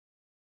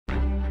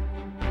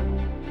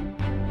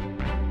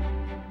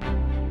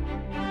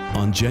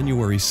On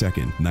January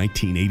 2nd,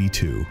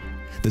 1982,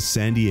 the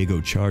San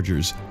Diego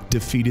Chargers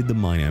defeated the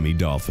Miami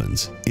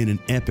Dolphins in an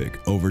epic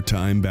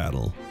overtime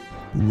battle.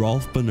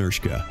 Rolf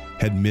Benirschke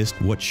had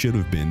missed what should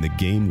have been the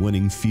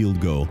game-winning field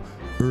goal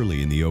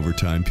early in the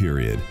overtime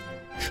period.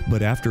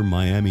 But after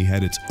Miami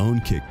had its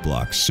own kick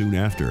block soon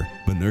after,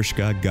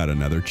 Benirschke got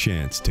another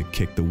chance to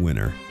kick the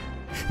winner.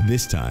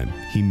 This time,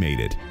 he made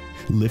it,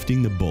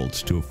 lifting the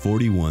Bolts to a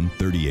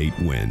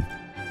 41-38 win.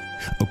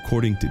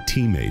 According to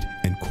teammate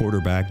and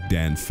quarterback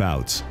Dan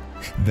Fouts,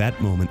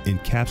 that moment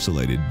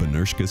encapsulated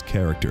Benirschke's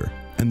character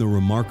and the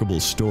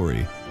remarkable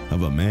story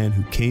of a man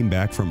who came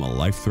back from a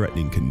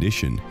life-threatening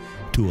condition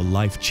to a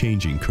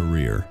life-changing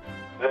career.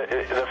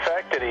 The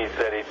fact that he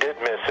did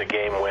miss a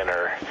game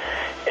winner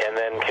and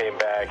then came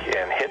back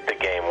and hit the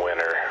game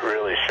winner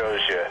really shows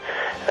you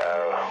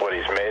what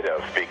he's made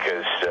of,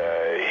 because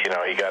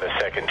he got a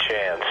second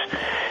chance,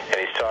 and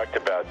he's talked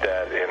about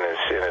that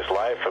in his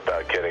life,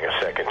 about getting a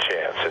second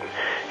chance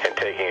and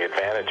taking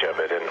advantage of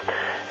it,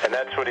 and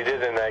that's what he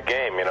did in that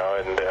game.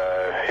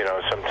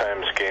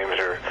 Sometimes games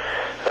are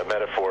a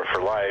metaphor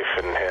for life,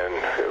 and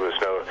it was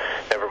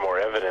never more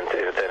evident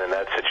than in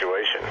that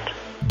situation.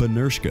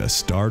 Benirschke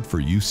starred for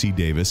UC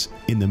Davis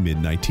in the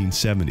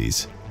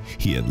mid-1970s.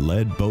 He had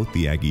led both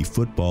the Aggie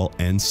football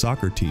and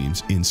soccer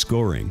teams in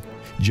scoring,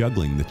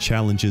 juggling the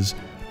challenges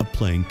of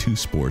playing two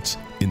sports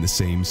in the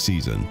same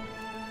season.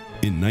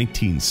 In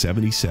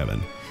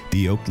 1977,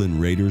 the Oakland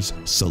Raiders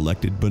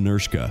selected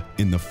Benirschke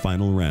in the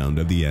final round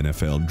of the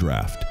NFL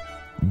Draft.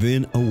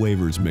 Then a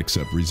waivers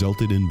mix-up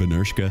resulted in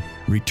Benirschke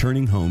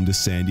returning home to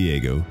San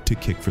Diego to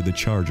kick for the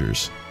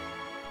Chargers.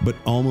 But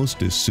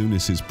almost as soon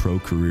as his pro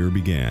career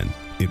began,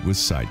 it was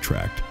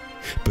sidetracked.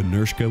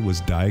 Benirschke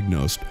was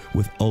diagnosed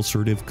with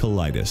ulcerative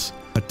colitis,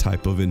 a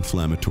type of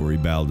inflammatory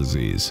bowel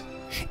disease.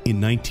 In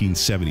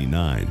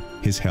 1979,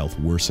 his health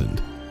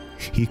worsened.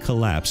 He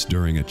collapsed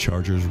during a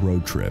Chargers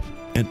road trip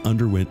and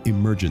underwent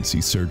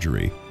emergency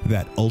surgery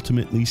that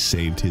ultimately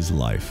saved his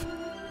life.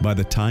 By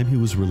the time he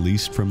was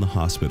released from the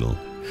hospital,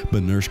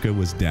 Benirschke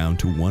was down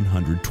to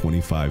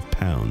 125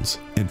 pounds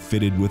and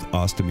fitted with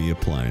ostomy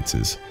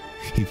appliances.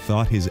 He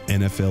thought his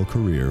NFL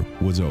career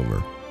was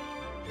over.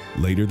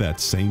 Later that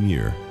same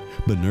year,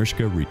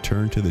 Benirschke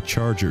returned to the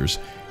Chargers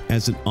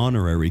as an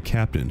honorary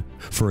captain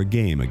for a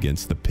game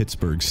against the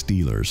Pittsburgh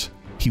Steelers.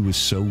 He was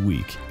so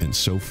weak and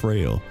so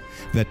frail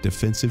that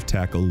defensive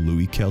tackle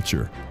Louie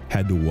Kelcher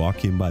had to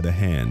walk him by the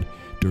hand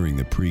during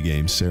the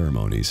pregame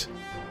ceremonies.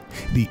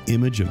 The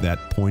image of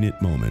that poignant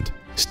moment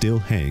still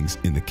hangs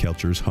in the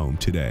Kelcher's home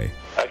today.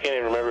 I can't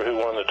even remember who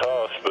won the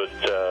toss, but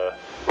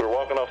we were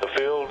walking off the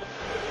field,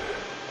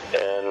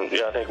 and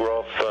I think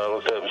Rolf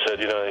looked up and said,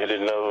 he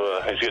didn't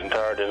know, he's getting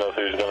tired, didn't know if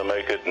he was going to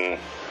make it, and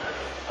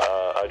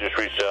I just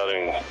reached out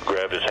and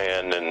grabbed his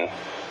hand, and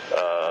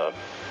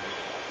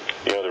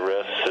the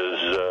rest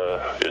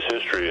is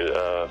history.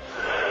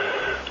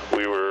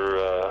 We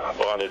were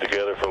bonded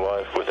together for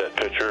life with that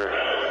picture,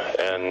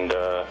 and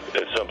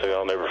it's something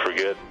I'll never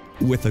forget.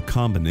 With a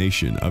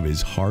combination of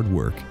his hard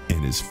work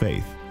and his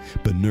faith,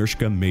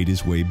 Benirschke made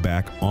his way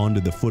back onto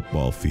the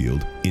football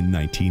field in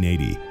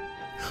 1980.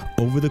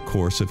 Over the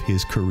course of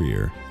his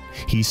career,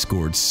 he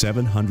scored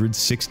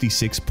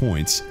 766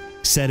 points,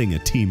 setting a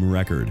team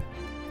record.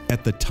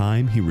 At the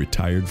time he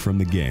retired from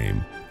the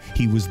game,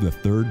 he was the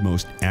third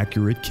most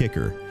accurate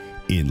kicker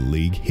in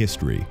league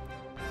history.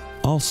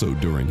 Also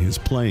during his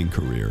playing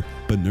career,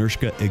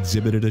 Benirschke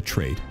exhibited a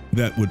trait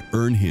that would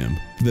earn him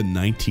the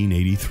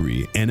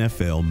 1983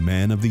 NFL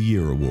Man of the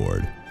Year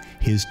award,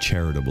 his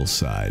charitable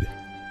side.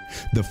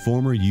 The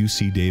former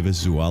UC Davis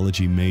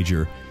zoology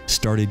major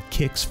started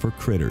Kicks for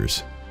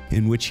Critters,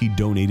 in which he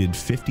donated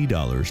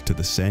 $50 to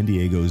the San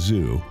Diego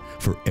Zoo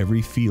for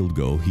every field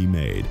goal he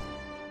made.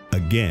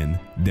 Again,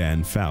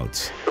 Dan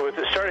Fouts. With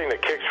starting the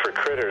Kicks for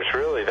Critters,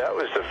 really, that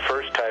was the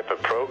first type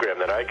of program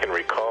that I can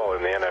recall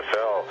in the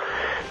NFL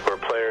where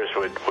players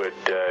would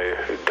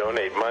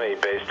donate money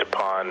based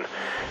upon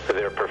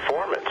their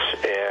performance.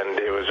 And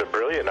it was a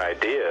brilliant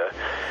idea,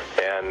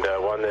 and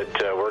one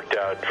that worked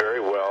out very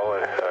well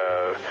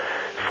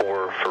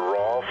for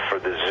Rolf, for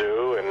the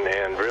zoo,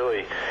 and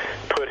really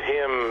put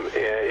him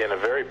in a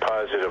very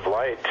positive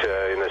light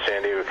in the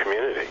San Diego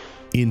community.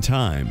 In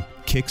time,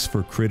 Kicks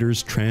for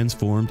Critters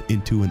transformed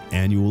into an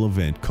annual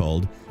event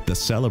called the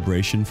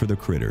Celebration for the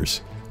Critters,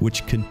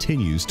 which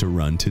continues to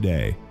run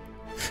today.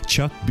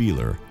 Chuck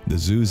Bieler, the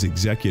zoo's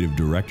executive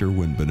director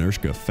when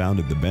Benirschke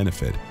founded the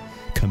benefit,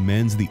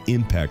 commends the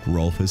impact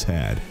Rolf has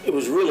had. It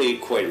was really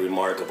quite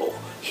remarkable.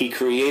 He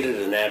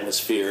created an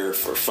atmosphere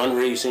for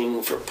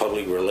fundraising, for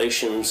public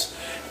relations,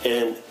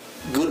 and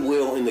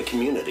goodwill in the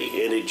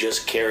community, and it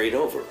just carried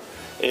over.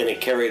 And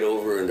it carried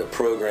over in a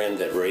program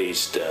that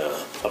raised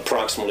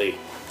approximately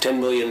 $10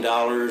 million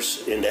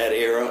in that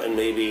era, and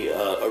maybe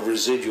a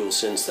residual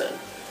since then.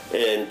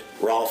 And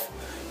Rolf,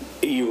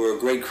 you were a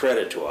great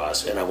credit to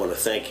us, and I want to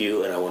thank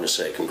you, and I want to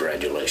say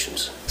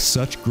congratulations.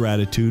 Such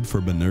gratitude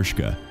for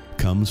Benirschke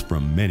comes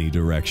from many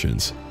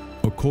directions.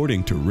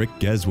 According to Rick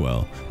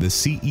Geswell, the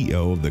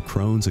CEO of the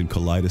Crohn's and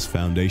Colitis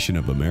Foundation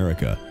of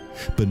America,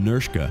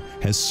 Benirschke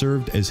has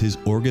served as his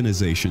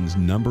organization's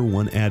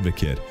 #1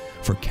 advocate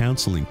for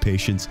counseling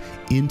patients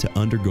into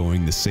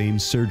undergoing the same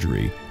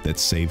surgery that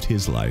saved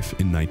his life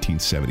in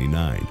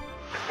 1979.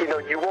 You know,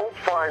 you won't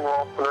find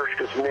Rolf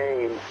Benirschke's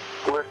name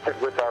listed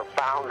with our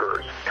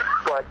founders,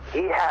 but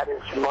he had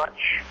as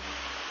much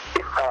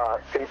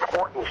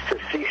importance to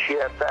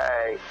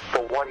CCFA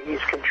for what he's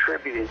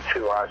contributed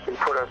to us and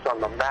put us on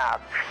the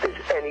map as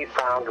any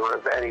founder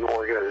of any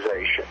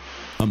organization.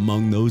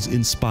 Among those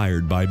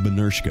inspired by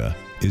Benirschke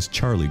is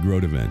Charlie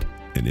Grotevant,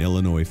 an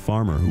Illinois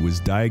farmer who was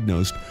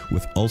diagnosed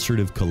with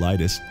ulcerative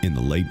colitis in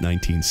the late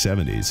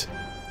 1970s.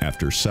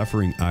 After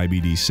suffering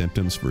IBD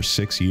symptoms for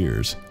 6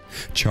 years,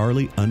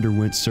 Charlie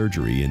underwent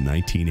surgery in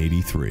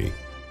 1983.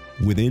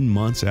 Within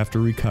months after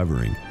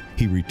recovering,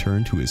 he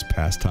returned to his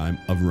pastime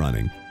of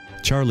running.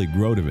 Charlie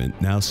Grotevant,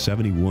 now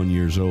 71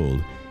 years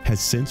old, has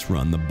since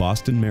run the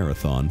Boston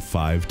Marathon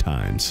 5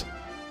 times.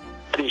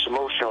 These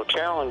emotional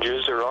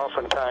challenges are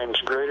oftentimes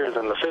greater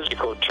than the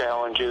physical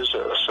challenges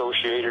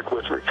associated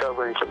with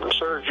recovering from the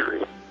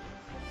surgery.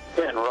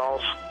 And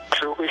Rolf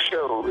truly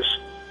shows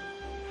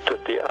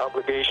that the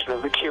obligation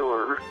of the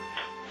cure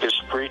is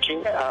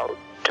reaching out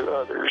to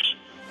others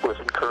with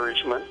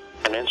encouragement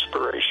and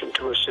inspiration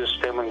to assist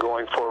them in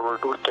going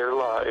forward with their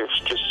lives,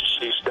 just as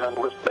he's done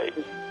with me.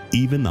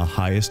 Even the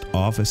highest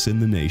office in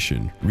the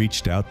nation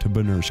reached out to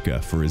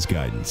Benirschke for his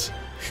guidance.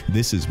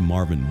 This is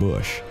Marvin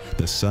Bush,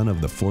 the son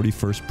of the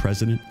 41st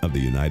President of the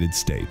United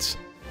States.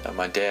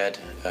 My dad,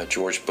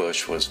 George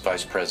Bush, was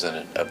Vice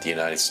President of the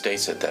United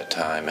States at that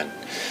time, and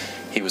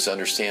he was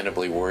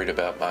understandably worried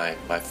about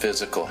my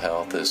physical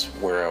health as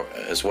well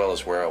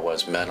as where I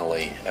was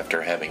mentally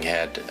after having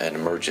had an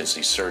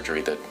emergency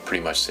surgery that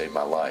pretty much saved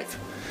my life.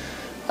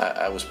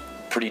 I was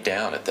pretty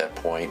down at that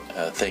point,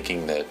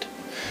 thinking that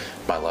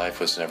my life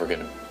was never going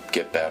to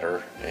get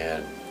better,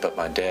 but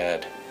my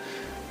dad,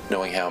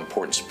 knowing how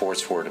important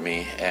sports were to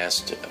me,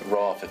 asked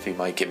Rolf if he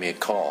might give me a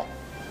call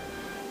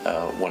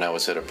when I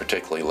was at a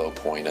particularly low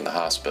point in the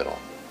hospital.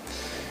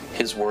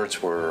 His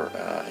words were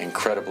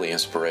incredibly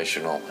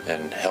inspirational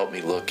and helped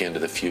me look into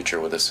the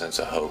future with a sense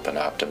of hope and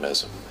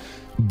optimism.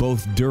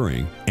 Both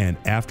during and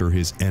after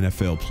his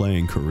NFL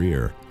playing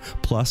career,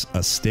 plus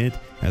a stint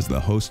as the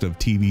host of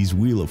TV's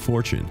Wheel of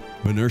Fortune,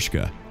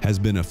 Benirschke has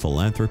been a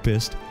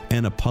philanthropist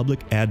and a public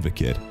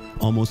advocate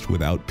almost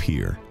without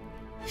peer.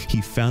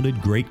 He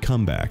founded Great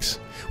Comebacks,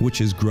 which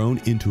has grown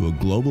into a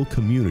global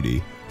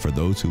community for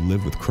those who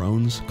live with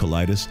Crohn's,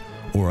 colitis,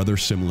 or other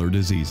similar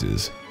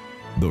diseases.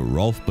 The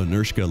Rolf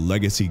Benirschke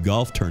Legacy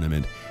Golf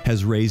Tournament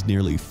has raised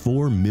nearly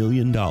 $4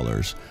 million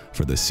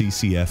for the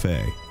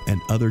CCFA and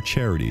other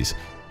charities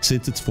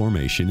since its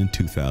formation in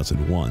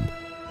 2001.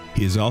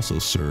 He has also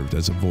served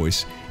as a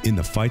voice in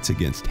the fights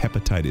against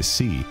hepatitis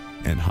C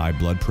and high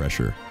blood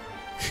pressure.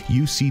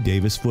 UC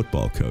Davis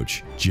football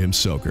coach Jim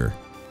Sochor.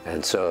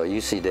 And so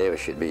UC Davis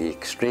should be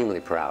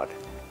extremely proud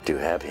to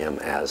have him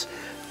as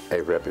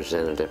a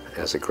representative,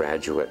 as a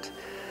graduate,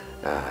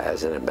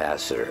 as an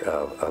ambassador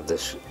of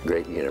this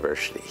great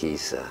university.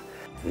 He's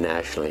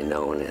nationally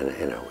known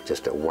and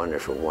just a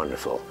wonderful,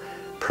 wonderful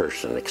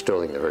person,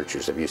 extolling the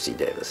virtues of UC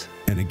Davis.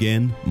 And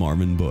again,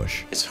 Marvin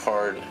Bush. It's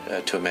hard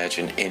to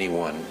imagine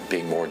anyone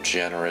being more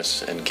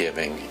generous and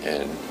giving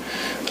and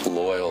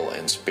loyal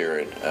in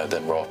spirit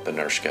than Rolf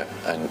Benirschke.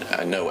 And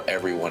I know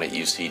everyone at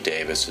UC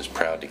Davis is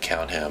proud to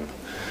count him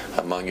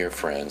among your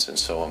friends, and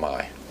so am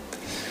I.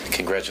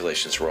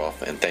 Congratulations,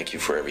 Rolf, and thank you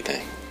for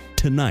everything.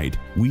 Tonight,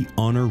 we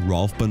honor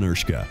Rolf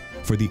Benirschke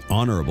for the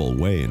honorable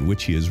way in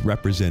which he has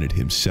represented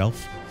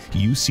himself,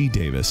 UC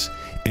Davis,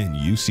 and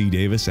UC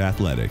Davis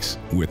Athletics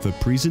with the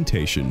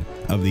presentation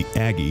of the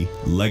Aggie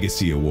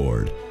Legacy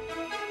Award.